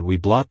imagine that we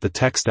blot the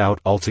text out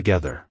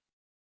altogether.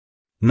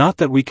 Not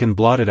that we can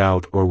blot it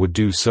out or would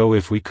do so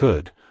if we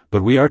could,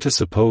 but we are to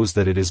suppose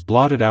that it is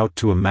blotted out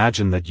to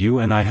imagine that you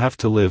and I have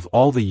to live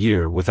all the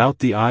year without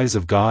the eyes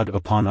of God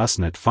upon us,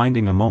 not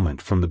finding a moment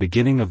from the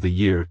beginning of the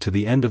year to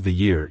the end of the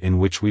year in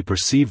which we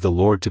perceive the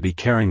Lord to be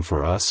caring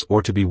for us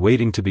or to be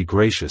waiting to be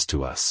gracious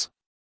to us.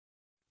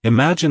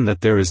 Imagine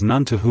that there is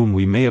none to whom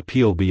we may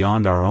appeal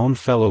beyond our own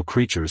fellow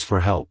creatures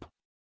for help.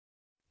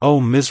 Oh,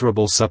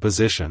 miserable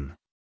supposition!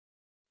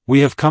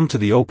 We have come to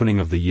the opening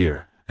of the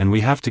year, and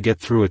we have to get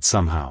through it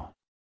somehow.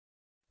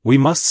 We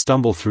must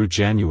stumble through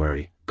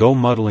January, go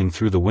muddling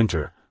through the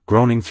winter,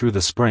 groaning through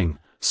the spring,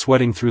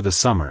 sweating through the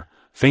summer,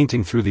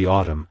 fainting through the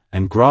autumn,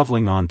 and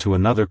groveling on to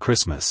another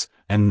Christmas,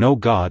 and no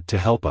God to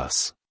help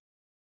us.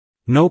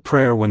 No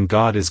prayer when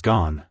God is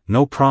gone,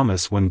 no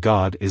promise when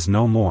God is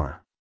no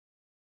more.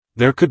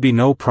 There could be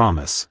no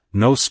promise,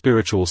 no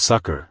spiritual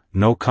succor,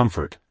 no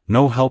comfort,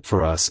 no help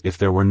for us if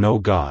there were no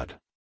God.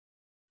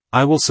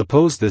 I will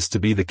suppose this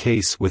to be the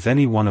case with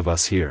any one of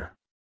us here.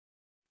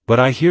 But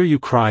I hear you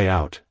cry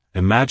out,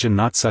 imagine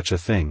not such a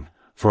thing,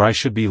 for I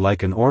should be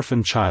like an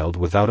orphan child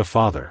without a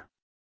father.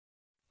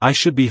 I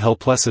should be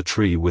helpless, a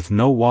tree with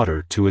no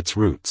water to its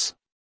roots.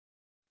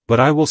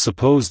 But I will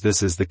suppose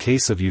this is the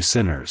case of you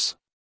sinners.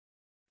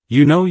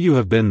 You know you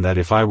have been that.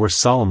 If I were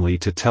solemnly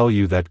to tell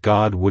you that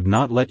God would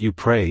not let you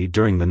pray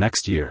during the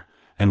next year,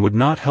 and would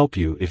not help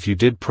you if you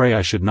did pray,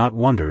 I should not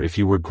wonder if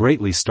you were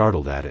greatly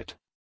startled at it.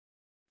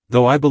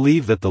 Though I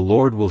believe that the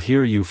Lord will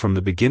hear you from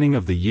the beginning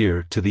of the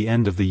year to the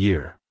end of the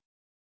year.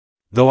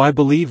 Though I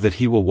believe that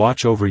He will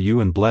watch over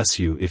you and bless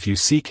you if you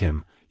seek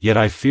Him, yet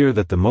I fear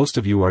that the most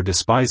of you are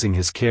despising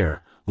His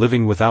care,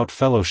 living without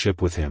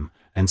fellowship with Him,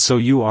 and so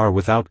you are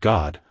without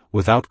God,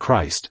 without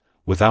Christ,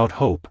 without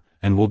hope,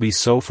 and will be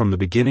so from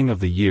the beginning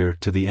of the year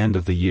to the end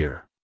of the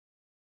year.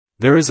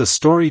 There is a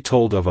story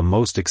told of a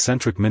most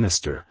eccentric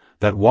minister,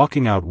 that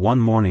walking out one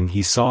morning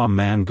he saw a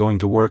man going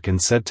to work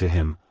and said to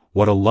him,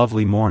 "What a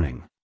lovely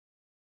morning!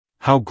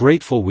 How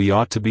grateful we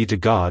ought to be to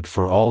God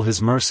for all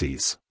His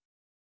mercies."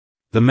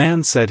 The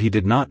man said he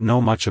did not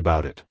know much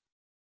about it.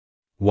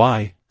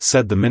 "Why,"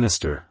 said the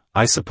minister,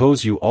 "I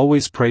suppose you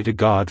always pray to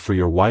God for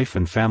your wife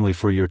and family,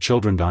 for your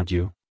children, don't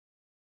you?"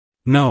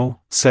 "No,"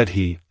 said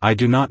he, "I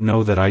do not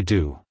know that I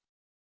do."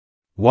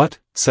 "What,"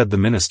 said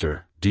the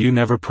minister, "do you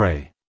never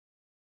pray?"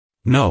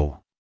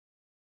 "No."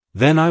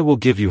 "Then I will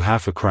give you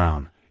half a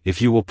crown,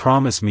 if you will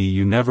promise me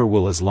you never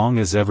will as long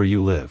as ever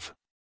you live."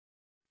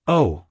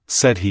 "Oh,"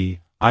 said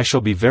he, "I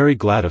shall be very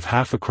glad of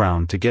half a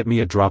crown to get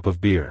me a drop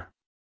of beer."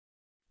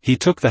 He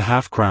took the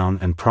half-crown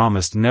and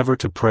promised never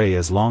to pray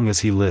as long as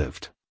he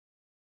lived.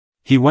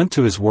 He went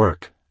to his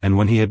work, and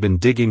when he had been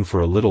digging for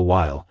a little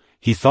while,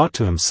 he thought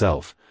to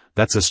himself,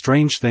 "That's a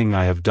strange thing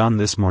I have done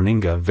this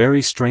morning, a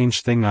very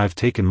strange thing. I've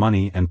taken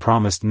money and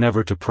promised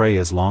never to pray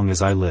as long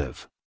as I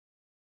live."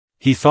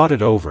 He thought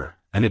it over,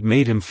 and it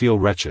made him feel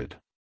wretched.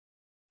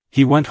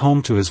 He went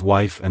home to his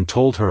wife and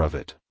told her of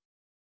it.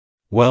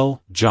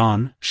 "Well,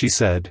 John," she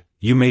said,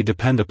 "you may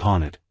depend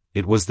upon it,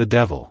 it was the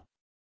devil.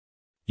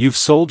 You've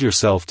sold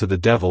yourself to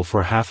the devil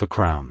for half a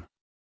crown."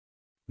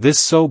 This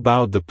so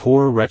bowed the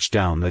poor wretch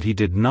down that he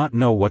did not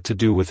know what to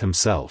do with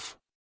himself.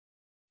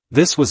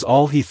 This was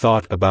all he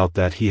thought about,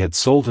 that he had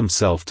sold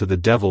himself to the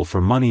devil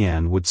for money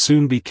and would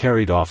soon be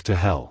carried off to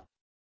hell.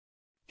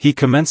 He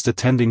commenced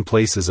attending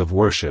places of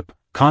worship,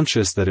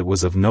 conscious that it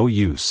was of no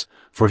use,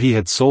 for he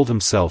had sold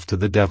himself to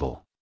the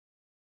devil.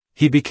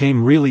 He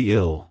became really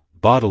ill,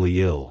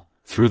 bodily ill,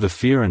 through the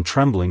fear and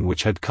trembling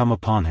which had come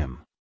upon him.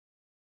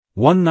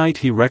 One night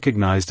he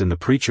recognized in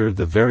the preacher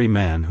the very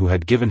man who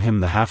had given him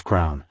the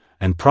half-crown,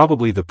 and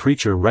probably the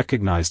preacher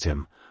recognized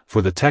him,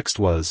 for the text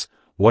was,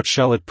 "What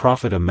shall it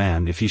profit a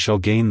man if he shall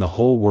gain the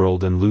whole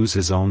world and lose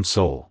his own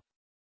soul?"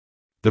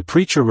 The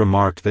preacher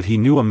remarked that he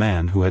knew a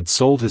man who had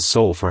sold his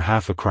soul for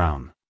half a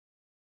crown.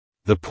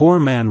 The poor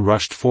man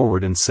rushed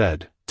forward and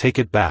said, "Take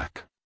it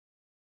back.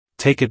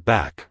 Take it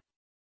back."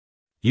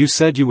 "You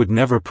said you would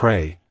never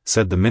pray,"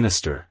 said the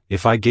minister,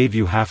 "if I gave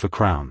you half a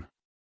crown.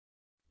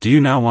 Do you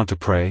now want to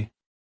pray?"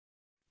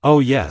 "Oh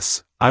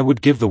yes, I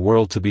would give the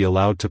world to be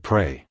allowed to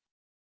pray."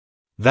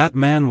 That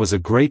man was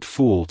a great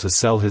fool to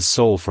sell his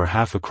soul for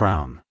half a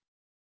crown.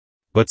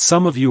 But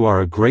some of you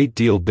are a great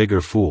deal bigger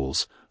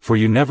fools, for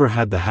you never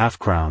had the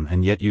half-crown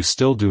and yet you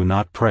still do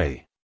not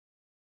pray.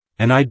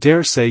 And I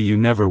dare say you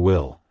never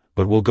will,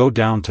 but will go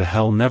down to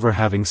hell never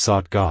having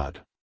sought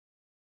God.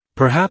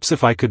 Perhaps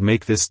if I could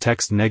make this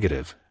text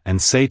negative,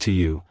 and say to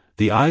you,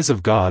 the eyes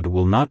of God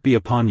will not be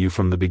upon you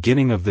from the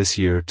beginning of this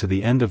year to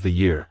the end of the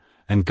year,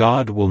 and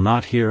God will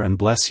not hear and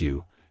bless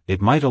you,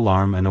 it might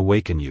alarm and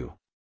awaken you.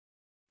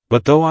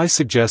 But though I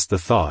suggest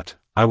the thought,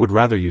 I would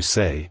rather you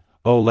say,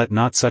 "Oh, let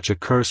not such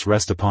a curse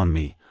rest upon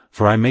me,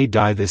 for I may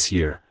die this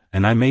year,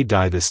 and I may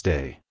die this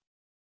day."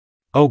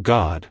 O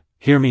God,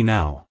 hear me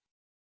now.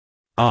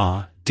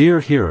 Ah, dear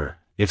hearer,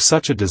 if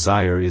such a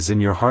desire is in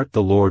your heart,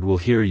 the Lord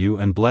will hear you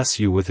and bless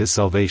you with his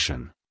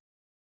salvation.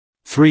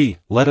 3.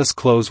 Let us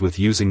close with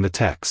using the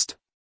text.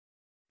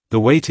 The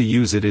way to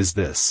use it is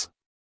this.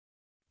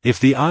 If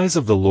the eyes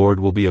of the Lord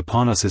will be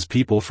upon us his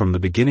people from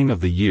the beginning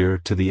of the year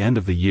to the end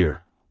of the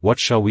year, what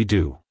shall we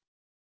do?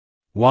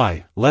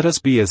 Why, let us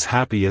be as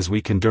happy as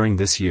we can during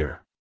this year.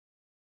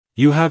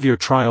 You have your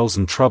trials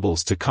and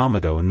troubles to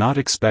comado, and not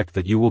expect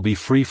that you will be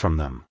free from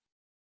them.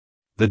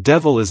 The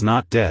devil is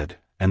not dead,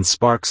 and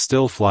sparks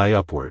still fly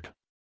upward.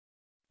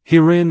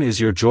 Herein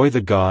is your joy.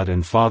 The God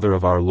and Father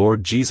of our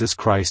Lord Jesus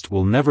Christ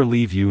will never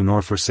leave you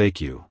nor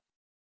forsake you.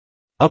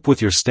 Up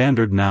with your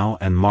standard now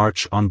and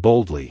march on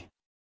boldly.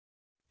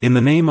 In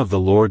the name of the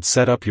Lord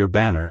set up your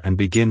banner and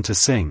begin to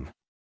sing.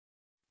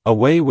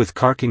 Away with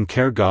carking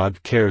care,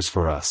 God cares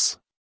for us.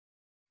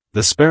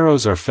 The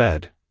sparrows are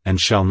fed,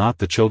 and shall not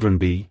the children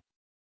be?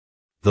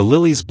 The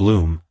lilies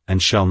bloom,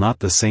 and shall not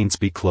the saints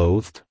be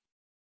clothed?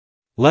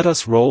 Let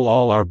us roll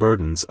all our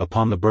burdens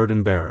upon the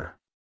burden-bearer.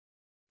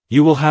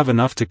 You will have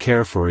enough to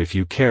care for if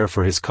you care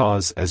for his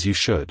cause as you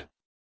should.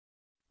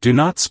 Do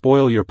not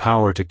spoil your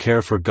power to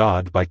care for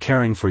God by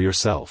caring for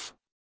yourself.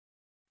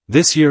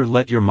 This year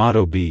let your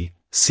motto be,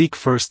 "Seek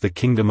first the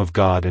kingdom of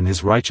God and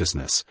his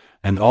righteousness,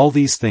 and all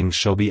these things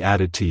shall be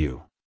added to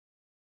you."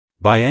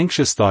 By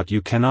anxious thought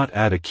you cannot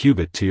add a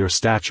cubit to your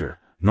stature,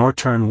 nor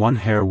turn one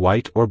hair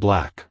white or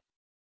black.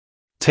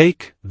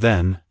 Take,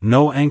 then,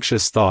 no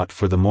anxious thought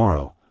for the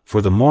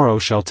morrow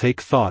shall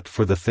take thought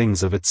for the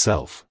things of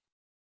itself.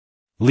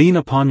 Lean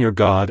upon your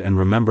God and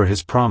remember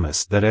his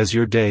promise that as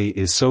your day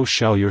is so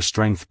shall your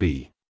strength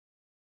be.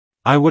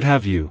 I would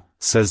have you,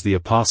 says the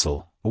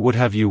apostle, would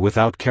have you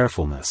without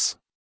carefulness.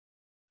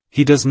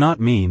 He does not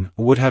mean,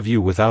 would have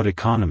you without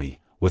economy,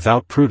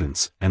 without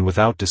prudence, and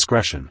without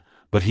discretion,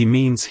 but he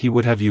means he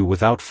would have you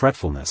without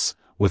fretfulness,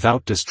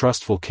 without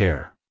distrustful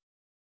care.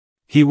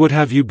 He would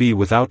have you be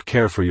without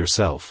care for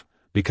yourself,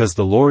 because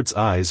the Lord's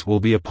eyes will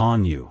be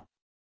upon you.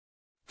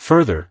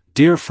 Further,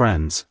 dear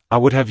friends, I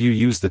would have you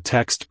use the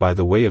text by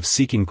the way of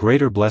seeking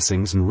greater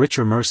blessings and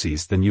richer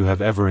mercies than you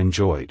have ever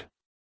enjoyed.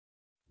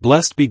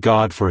 Blessed be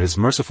God for his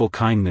merciful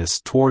kindness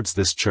towards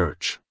this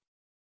church.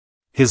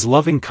 His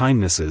loving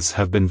kindnesses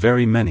have been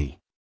very many.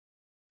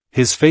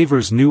 His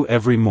favors new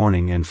every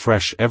morning and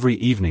fresh every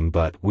evening,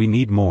 but we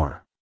need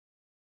more.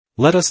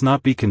 Let us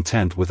not be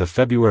content with a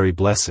February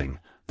blessing,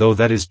 though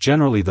that is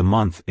generally the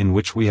month in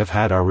which we have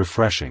had our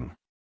refreshing.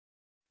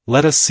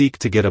 Let us seek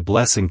to get a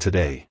blessing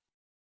today.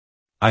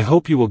 I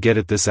hope you will get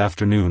it this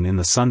afternoon in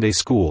the Sunday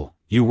school,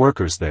 you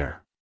workers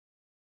there.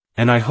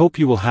 And I hope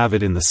you will have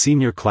it in the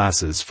senior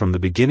classes from the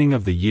beginning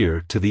of the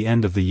year to the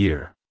end of the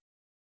year.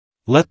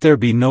 Let there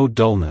be no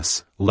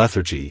dullness,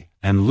 lethargy,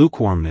 and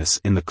lukewarmness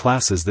in the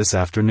classes this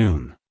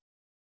afternoon.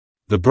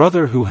 The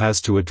brother who has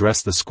to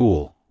address the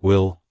school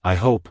will, I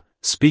hope,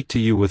 speak to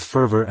you with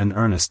fervor and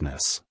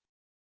earnestness.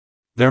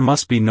 There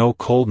must be no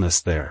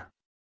coldness there.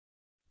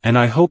 And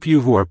I hope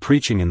you who are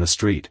preaching in the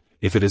street,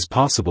 if it is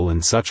possible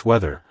in such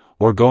weather,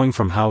 or going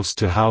from house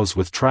to house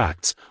with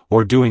tracts,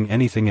 or doing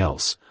anything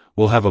else,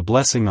 will have a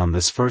blessing on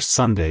this first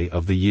Sunday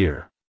of the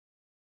year.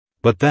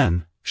 But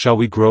then, shall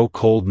we grow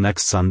cold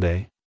next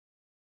Sunday?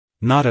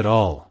 Not at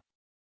all.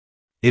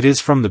 It is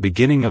from the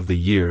beginning of the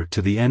year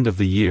to the end of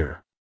the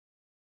year.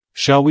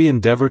 Shall we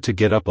endeavor to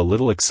get up a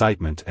little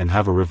excitement and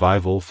have a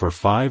revival for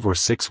 5 or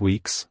 6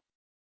 weeks?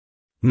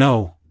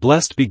 No,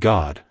 blessed be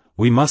God,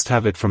 we must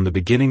have it from the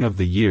beginning of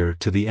the year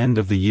to the end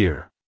of the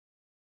year.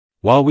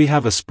 While we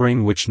have a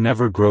spring which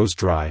never grows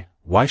dry,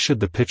 why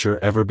should the pitcher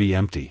ever be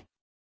empty?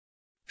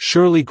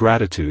 Surely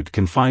gratitude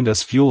can find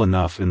us fuel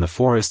enough in the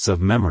forests of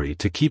memory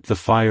to keep the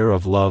fire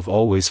of love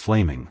always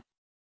flaming.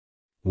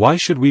 Why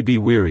should we be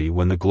weary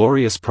when the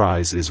glorious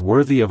prize is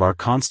worthy of our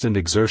constant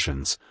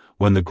exertions,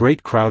 when the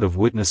great crowd of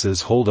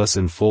witnesses hold us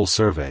in full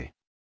survey?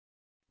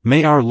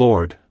 May our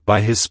Lord,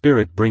 by his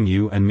Spirit, bring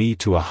you and me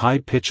to a high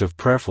pitch of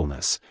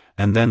prayerfulness,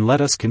 and then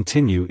let us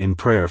continue in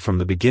prayer from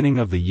the beginning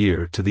of the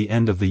year to the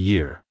end of the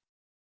year.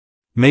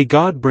 May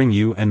God bring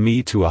you and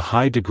me to a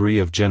high degree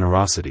of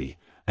generosity,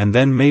 and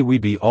then may we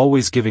be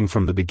always giving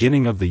from the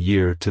beginning of the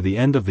year to the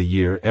end of the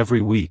year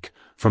every week,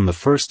 from the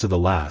first to the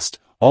last,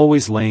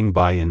 always laying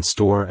by in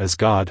store as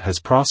God has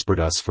prospered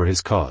us for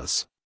his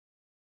cause.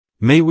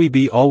 May we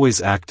be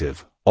always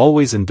active,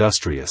 always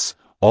industrious,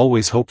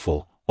 always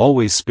hopeful,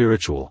 always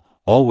spiritual,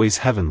 always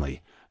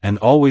heavenly, and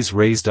always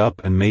raised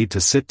up and made to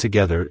sit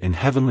together in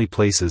heavenly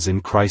places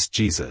in Christ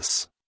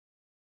Jesus.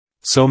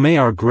 So may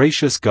our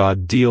gracious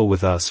God deal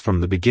with us from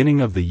the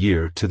beginning of the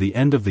year to the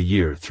end of the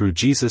year through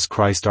Jesus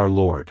Christ our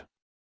Lord.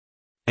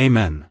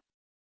 Amen.